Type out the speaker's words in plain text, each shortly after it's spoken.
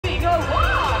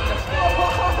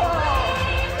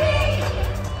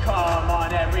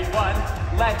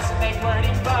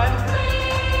learning fun.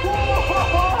 Whoa!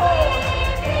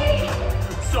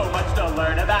 So much to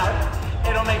learn about.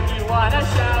 It'll make you wanna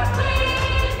shout.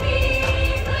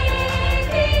 Blippi,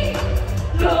 Blippi.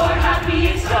 You're happy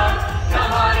and strong.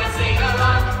 Come on and sing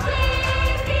along.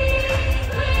 Blippi,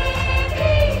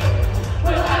 Blippi.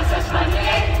 We'll have such fun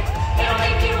today. It'll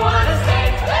make you wanna say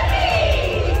Blippi.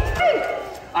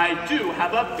 I do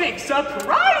have a big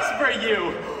surprise for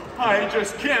you. I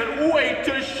just can't wait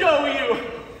to show you.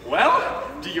 Well,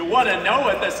 do you want to know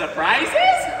what the surprise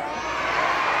is?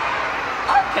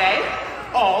 Okay,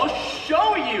 I'll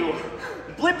show you.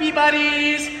 Blippi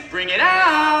buddies, bring it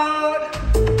out.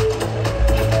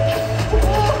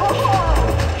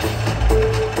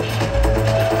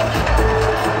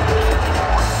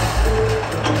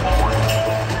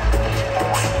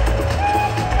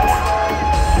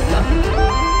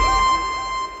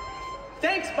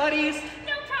 Thanks, buddies.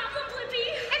 No problem, Blippi.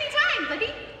 Anytime,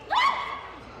 Blippi.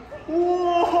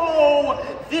 Whoa!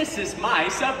 This is my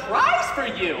surprise for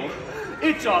you.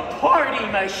 It's a party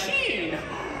machine.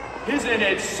 Isn't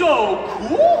it so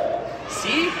cool?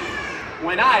 See?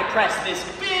 When I press this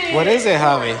big What is it,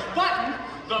 Javi? button,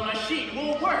 the machine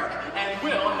will work and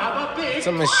we'll have a big It's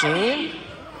a machine? party.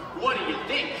 What do you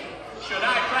think? Should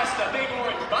I press the big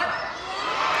orange button?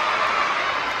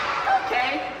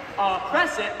 Okay, I'll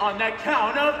press it on the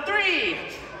count of 3.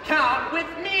 Count with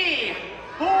me.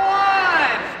 1,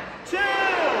 2,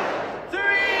 3.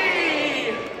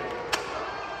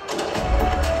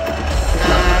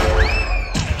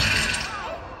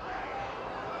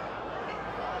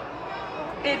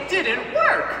 It didn't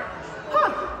work.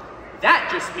 Huh. That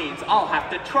just means I'll have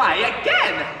to try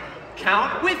again.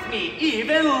 Count with me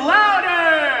even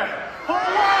louder. 1,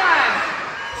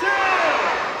 2,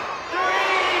 3.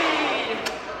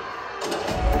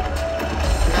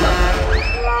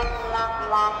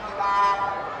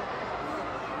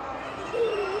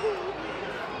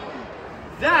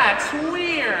 That's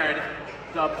weird.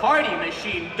 The party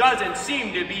machine doesn't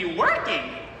seem to be working.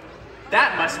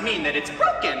 That must mean that it's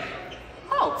broken.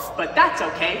 Oh, but that's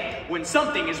okay. When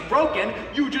something is broken,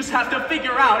 you just have to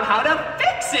figure out how to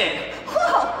fix it.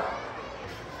 Whoa.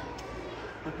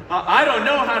 I don't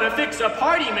know how to fix a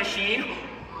party machine,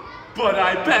 but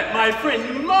I bet my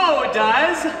friend Mo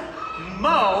does.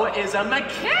 Mo is a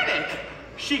mechanic.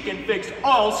 She can fix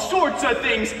all sorts of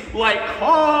things like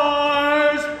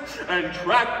cars and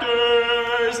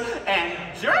tractors and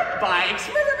dirt bikes.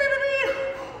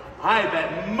 I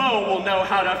bet Mo will know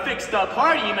how to fix the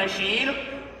party machine.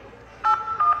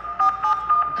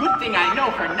 Good thing I know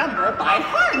her number by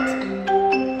heart.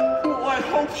 Oh, I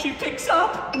hope she picks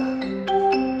up.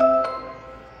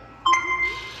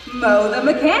 Mo the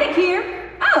mechanic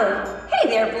here. Oh, hey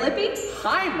there, Blippi.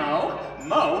 Hi, Mo.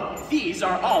 Mo, these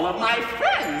are all of my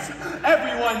friends.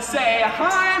 Everyone say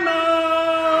hi, Mo.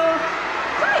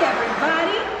 Hi,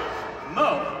 everybody.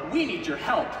 Mo, we need your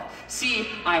help. See,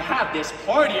 I have this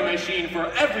party machine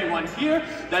for everyone here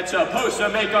that's supposed to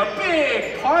make a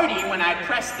big party when I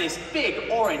press this big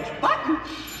orange button,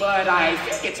 but I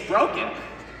think it's broken.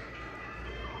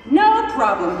 No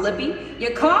problem, Blippi.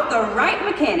 You called the right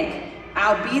mechanic.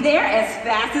 I'll be there as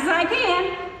fast as I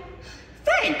can.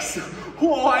 Thanks!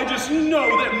 Oh, I just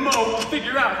know that Mo will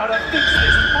figure out how to fix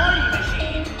this party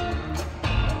machine.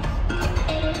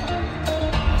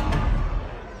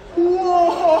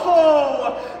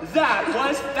 Whoa! That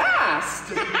was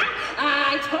fast!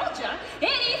 I told ya,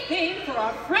 anything for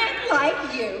a friend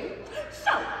like you.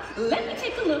 So, let me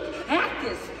take a look at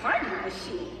this party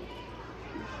machine.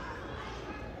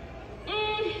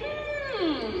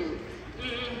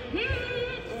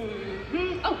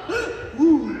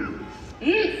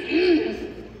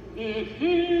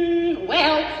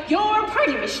 Well, your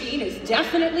party machine is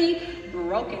definitely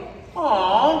broken.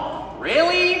 Aw,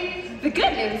 really? The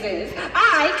good news is,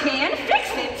 I can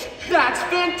fix it. That's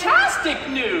fantastic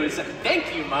news!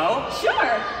 Thank you, Mo.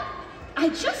 Sure. I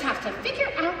just have to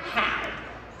figure out how.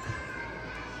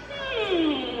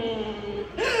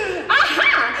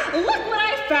 Aha! Look what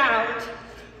I found.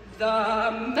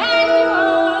 The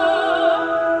manual.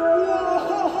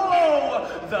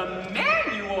 Whoa! The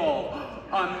manual!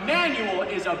 A manual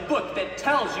is a book that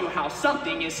tells you how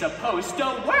something is supposed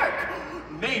to work.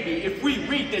 Maybe if we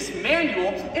read this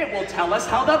manual, it will tell us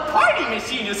how the party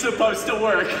machine is supposed to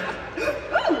work.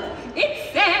 Ooh,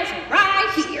 it says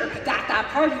right here that the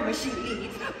party machine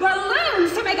needs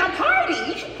balloons to make a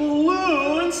party.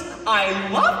 Balloons? I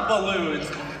love balloons.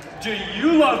 Do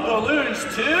you love balloons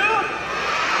too?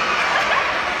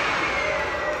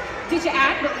 Did you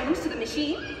add balloons to the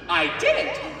machine? I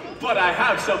didn't, but I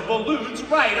have some balloons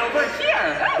right over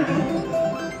here.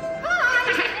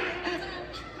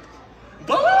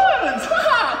 Balloons!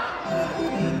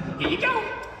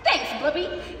 Blippi.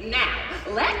 Now,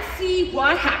 let's see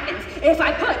what happens if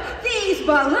I put these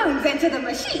balloons into the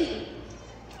machine.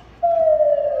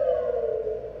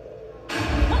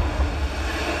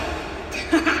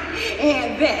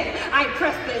 And then I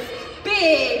press this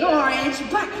big orange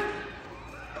button.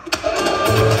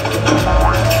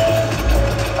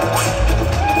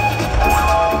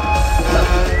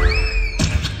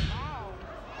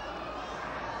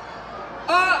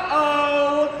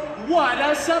 Uh-oh! What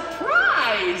a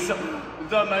surprise!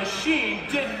 The machine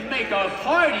didn't make a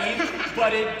party,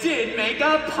 but it did make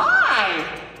a pie!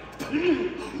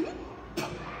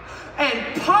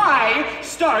 And pie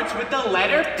starts with the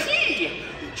letter P,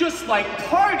 just like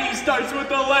party starts with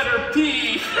the letter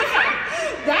P.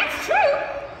 That's true.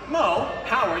 Mo,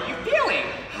 how are you feeling?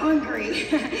 Hungry,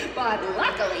 but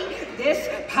luckily this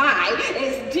pie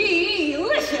is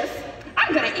delicious.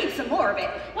 I'm gonna eat some more of it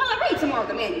while I read some more of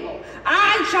the manual.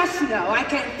 I just know I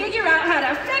can figure out how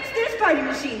to fix this party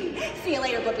machine. See you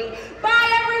later, Blippi. Bye,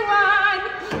 everyone.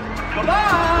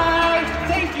 Bye-bye!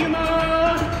 Thank you,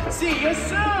 Mo! See you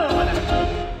soon!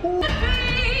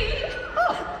 Blippi!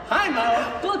 Oh, hi,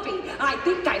 Mo! Blippi, I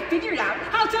think I figured out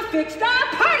how to fix the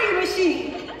party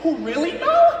machine. Oh, really,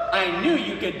 Mo? I knew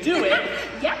you could do it.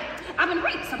 Yep. I've been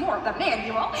reading some more of the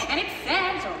manual, and it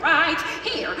says right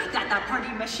here that the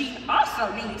party machine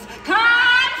also needs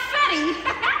confetti.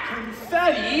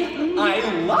 Confetti? I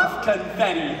love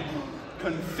confetti.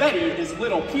 Confetti is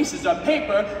little pieces of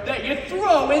paper that you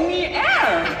throw in the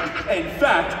air. In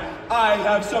fact, I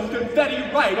have some confetti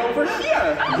right over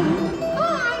here.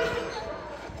 Hi.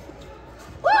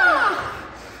 Wow.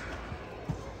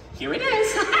 Here it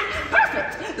is.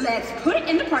 Perfect. Let's put it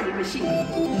in the party machine.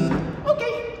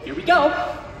 Okay, here we go.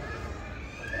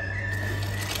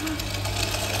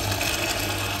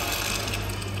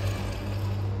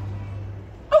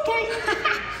 Okay.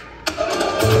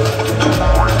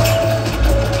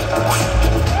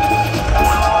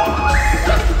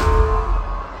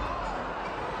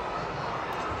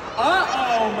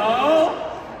 Uh-oh, Mo.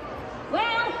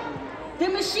 Well, the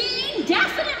machine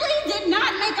definitely did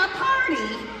not make a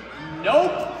party.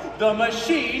 Nope, the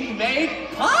machine made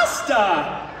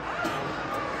pasta.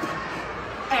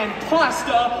 And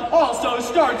pasta also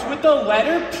starts with the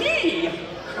letter P.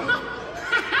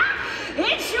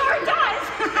 It sure does.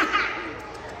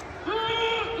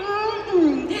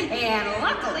 And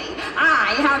luckily,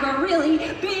 I have a really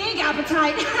big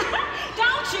appetite.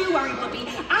 Don't you worry, Blippi.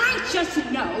 I just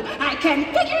know I can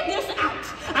figure this out.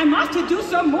 I'm off to do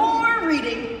some more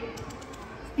reading.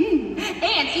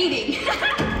 And eating.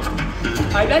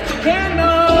 I bet you can,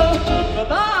 Mo.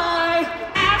 Bye-bye.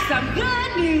 I have some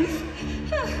good news.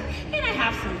 And I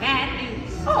have some bad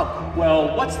news. Oh,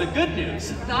 well, what's the good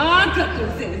news? The good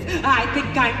news is, I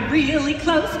think I'm really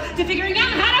close to figuring out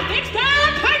how to fix the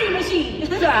party machine.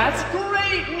 That's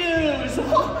great news.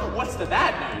 What's the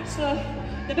bad news?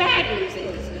 The bad news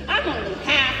is, I'm only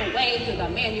halfway through the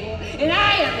manual, and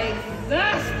I am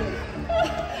exhausted.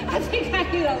 I think I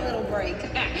need a little break,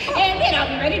 and then I'll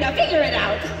be ready to figure it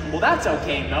out. Well, that's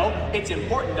okay, Mo. It's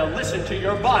important to listen to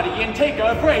your body and take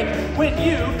a break when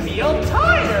you feel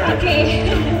tired. Okay.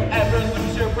 Ever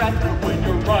lose your breath when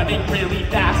you're running really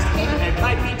fast? It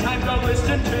might be time to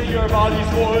listen to your body's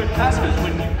forecast, because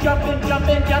when you jump and jump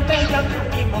and jump and jump, your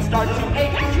feet will start to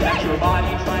ache. That's your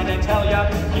body trying to tell you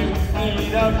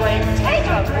need a break. Take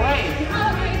a break.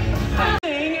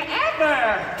 Nothing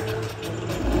ever.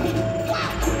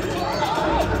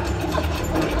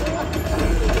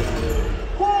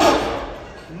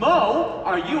 Mo,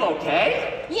 are you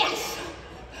okay? Yes.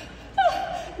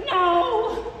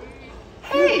 No.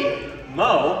 Hey,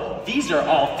 Mo, these are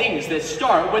all things that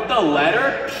start with the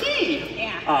letter P.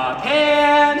 Yeah. A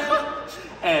pen,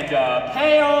 and a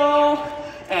pail,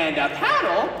 and a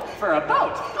paddle for a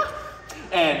boat,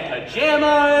 and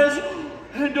pajamas,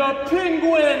 and a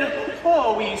penguin.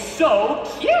 Oh, he's so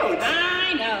cute.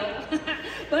 I know.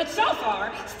 But so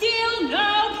far, still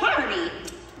no party.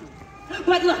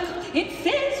 But look, it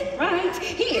says right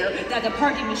here that the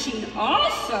party machine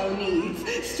also needs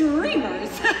streamers.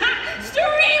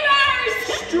 Streamers!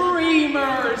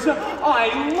 Streamers!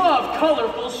 I love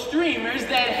colorful streamers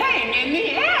that hang in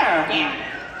the air. Yeah.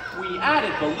 We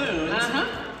added balloons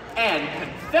and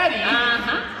confetti.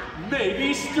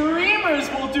 Maybe streamers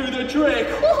will do the trick.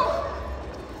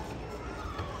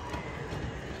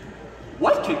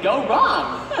 What could go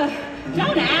wrong?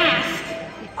 Don't ask.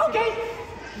 Okay.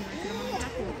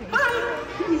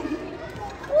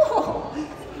 Whoa.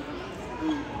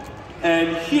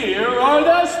 And here are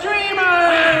the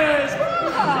streamers!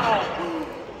 Wow.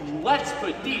 Let's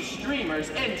put these streamers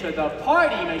into the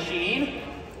party machine.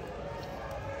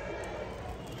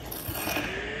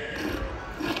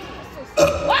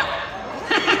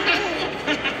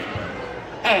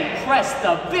 press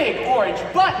the big orange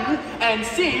button and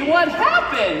see what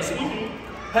happens.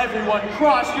 Everyone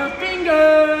cross your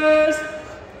fingers.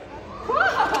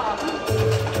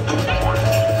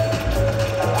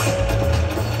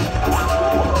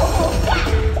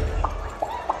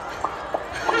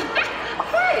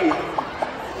 Hey!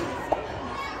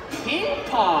 Ping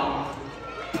pong.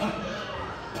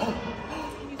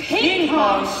 Ping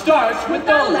pong starts with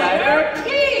the letter P.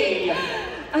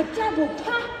 A double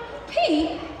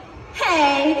P?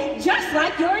 Hey, just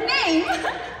like your name.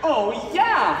 Oh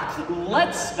yeah,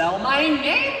 let's spell my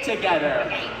name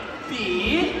together.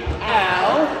 B-L-I-P-P-I.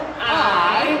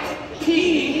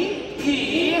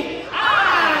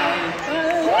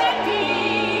 Blippi.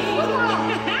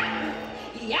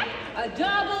 Yep, a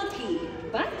double P,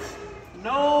 but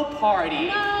No party.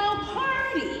 no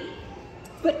party.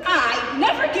 But I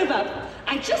never give up.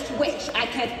 I just wish I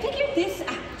could figure this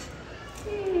out.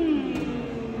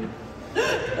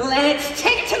 Let's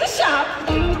take it to the shop.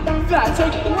 That's a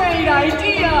great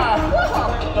idea.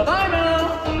 Whoa. Bye-bye, Mo.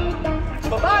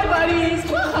 Bye-bye, buddies.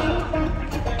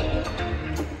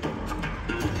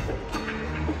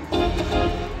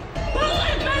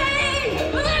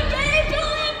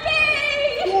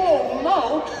 Blippi! Whoa,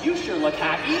 Mo, you sure look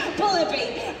happy. Blippi,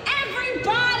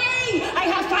 everybody! I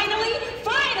have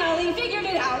finally figured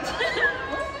it out.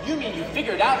 You mean you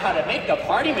figured out how to make the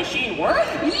party machine work?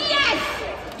 Yes!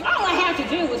 All I have to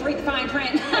do was read the fine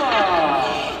print. Ah.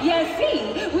 You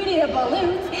see, we need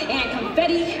balloons and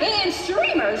confetti and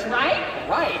streamers, right?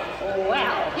 Right.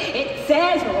 Well, it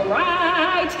says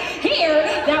right here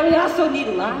that we also need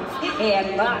lots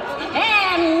and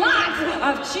lots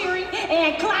of cheering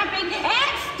and clapping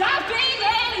and stomping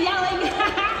and yelling.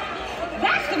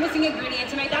 That's the missing ingredient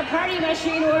to make that party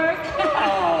machine work.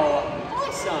 Oh,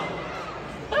 awesome.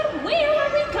 But where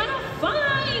are we gonna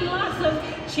find lots of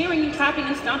cheering and clapping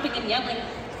and stomping and yelling?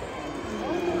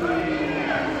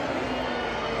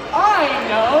 I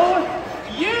know!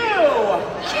 You!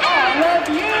 All of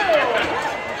you!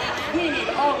 We need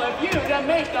all of you to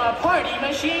make the party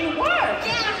machine work!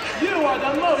 Yeah. You are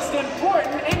the most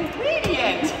important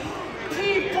ingredient!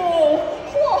 People!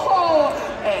 Whoa!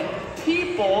 And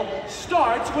people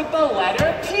starts with the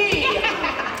letter P!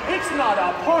 It's not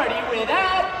a party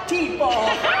without people!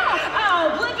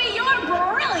 Oh, Blippi, you're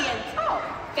brilliant! Oh,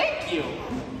 thank you!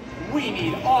 We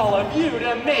need all of you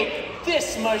to make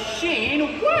this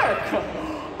machine work!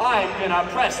 I'm gonna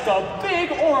press the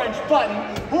big orange button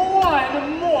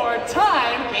one more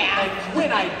time, and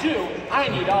when I do, I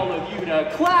need all of you to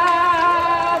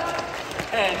clap,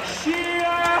 and cheer,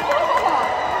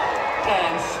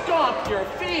 and stomp your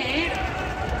feet,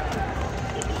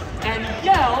 and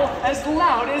yell as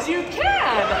loud as you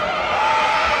can!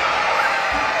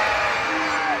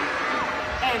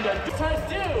 And to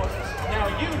do, now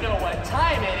you know what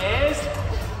time it is.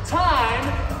 Time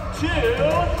to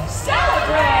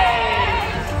celebrate!